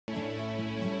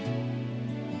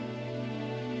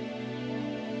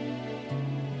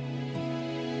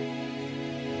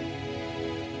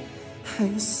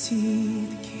I see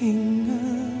the King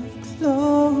of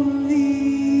Glory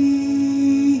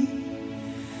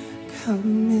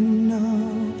coming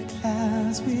on the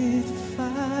clouds with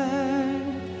fire.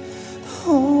 The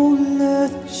whole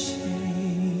earth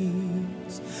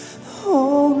shakes, the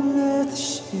whole earth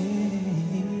shakes.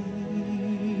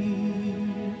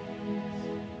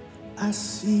 I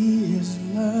see His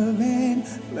love and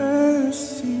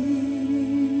mercy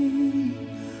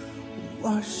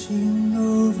washing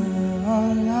over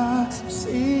all our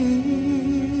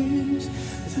sins.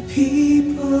 The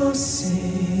people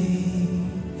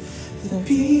sing, the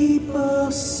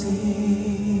people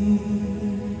sing.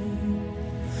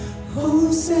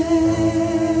 Hosanna,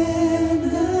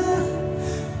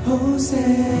 Hosanna,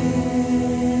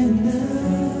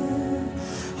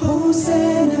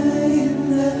 Hosanna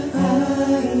in the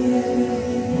highest.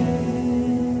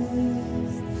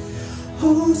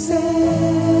 Hosanna,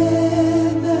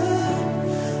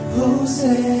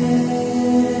 Hosanna,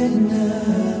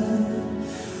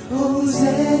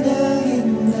 Hosanna in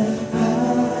the highest.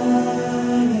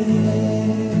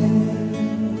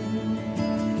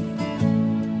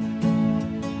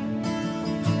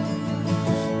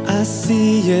 I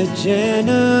see a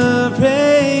generation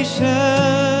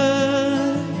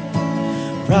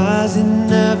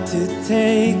rising up to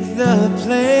take the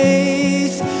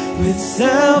place with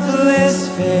selfless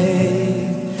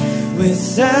faith, with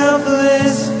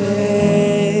selfless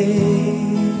faith.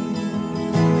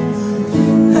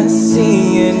 I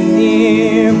see a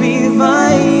near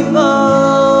revival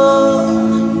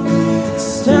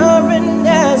stirring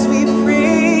as we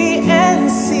pray and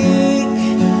seek.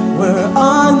 We're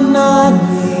on our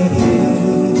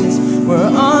knees, we're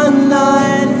on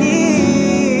our knees.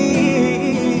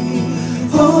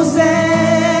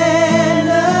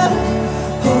 Hosanna,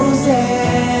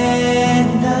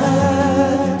 Hosanna,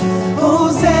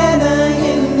 Hosanna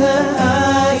in the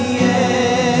highest.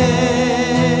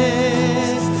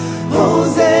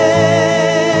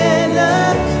 Hosanna,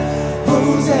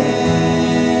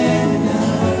 Hosanna,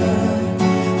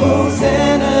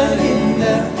 Hosanna in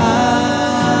the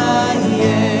highest.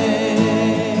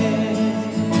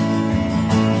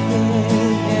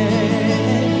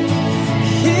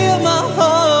 Heal my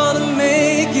heart and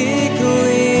make it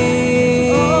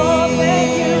clean. Oh,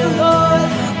 thank you, Lord.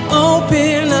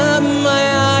 Open up my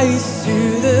eyes to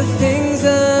the things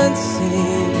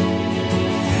unseen.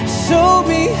 Show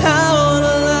me how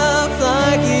to love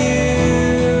like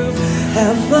you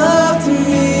have loved me.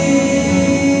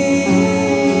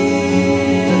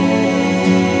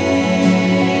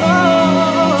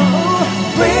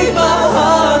 Oh, break my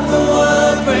heart for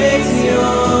what breaks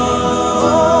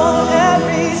yours.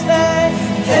 Every step,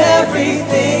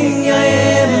 everything I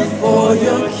am for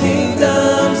your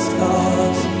kingdom's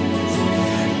cause.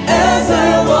 As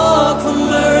I walk from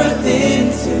earth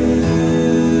into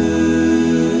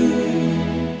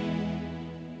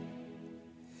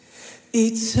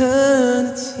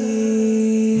eternity.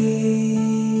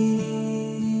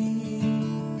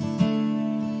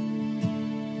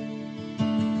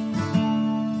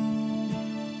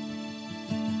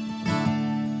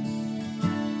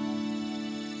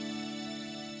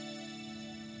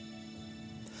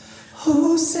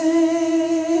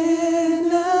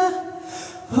 Hosanna,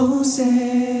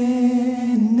 Hosanna,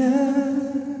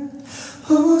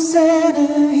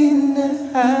 Hosanna in the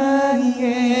highest.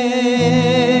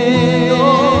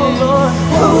 Oh Lord,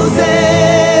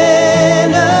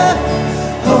 Hosanna,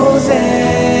 Hosanna,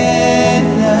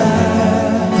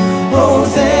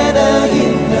 Hosanna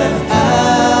in the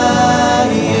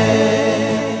highest.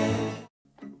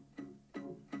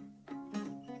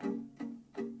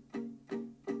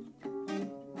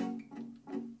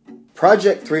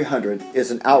 Project 300 is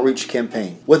an outreach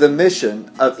campaign with a mission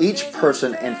of each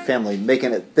person and family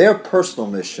making it their personal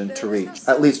mission to reach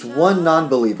at least one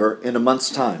non-believer in a month's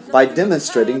time by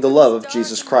demonstrating the love of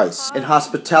Jesus Christ in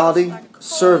hospitality,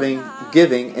 serving,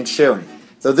 giving, and sharing.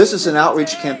 Though this is an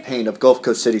outreach campaign of Gulf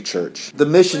Coast City Church, the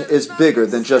mission is bigger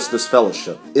than just this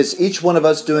fellowship. It's each one of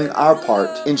us doing our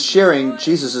part in sharing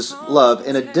Jesus' love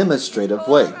in a demonstrative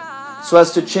way, so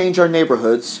as to change our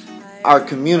neighborhoods, our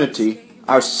community,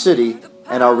 our city,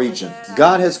 and our region.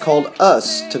 God has called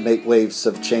us to make waves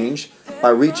of change by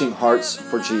reaching hearts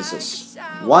for Jesus.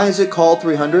 Why is it called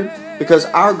 300? Because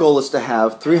our goal is to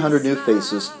have 300 new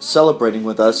faces celebrating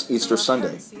with us Easter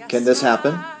Sunday. Can this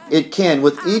happen? It can,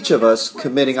 with each of us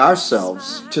committing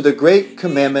ourselves to the Great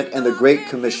Commandment and the Great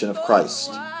Commission of Christ.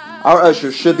 Our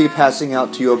ushers should be passing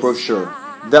out to you a brochure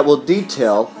that will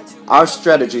detail our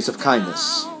strategies of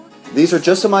kindness. These are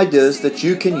just some ideas that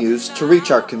you can use to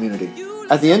reach our community.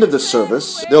 At the end of the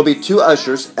service, there will be 2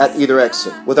 ushers at either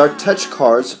exit with our touch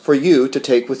cards for you to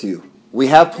take with you. We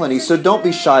have plenty, so don't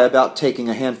be shy about taking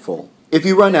a handful. If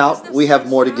you run out, we have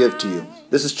more to give to you.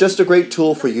 This is just a great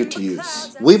tool for you to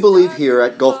use. We believe here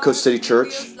at Gulf Coast City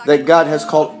Church that God has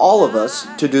called all of us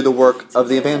to do the work of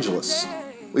the evangelists.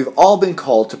 We've all been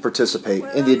called to participate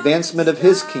in the advancement of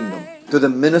His kingdom through the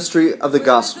ministry of the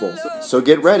gospel. So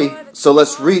get ready. So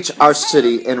let's reach our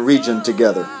city and region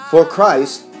together for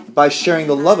Christ by sharing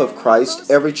the love of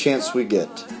Christ every chance we get.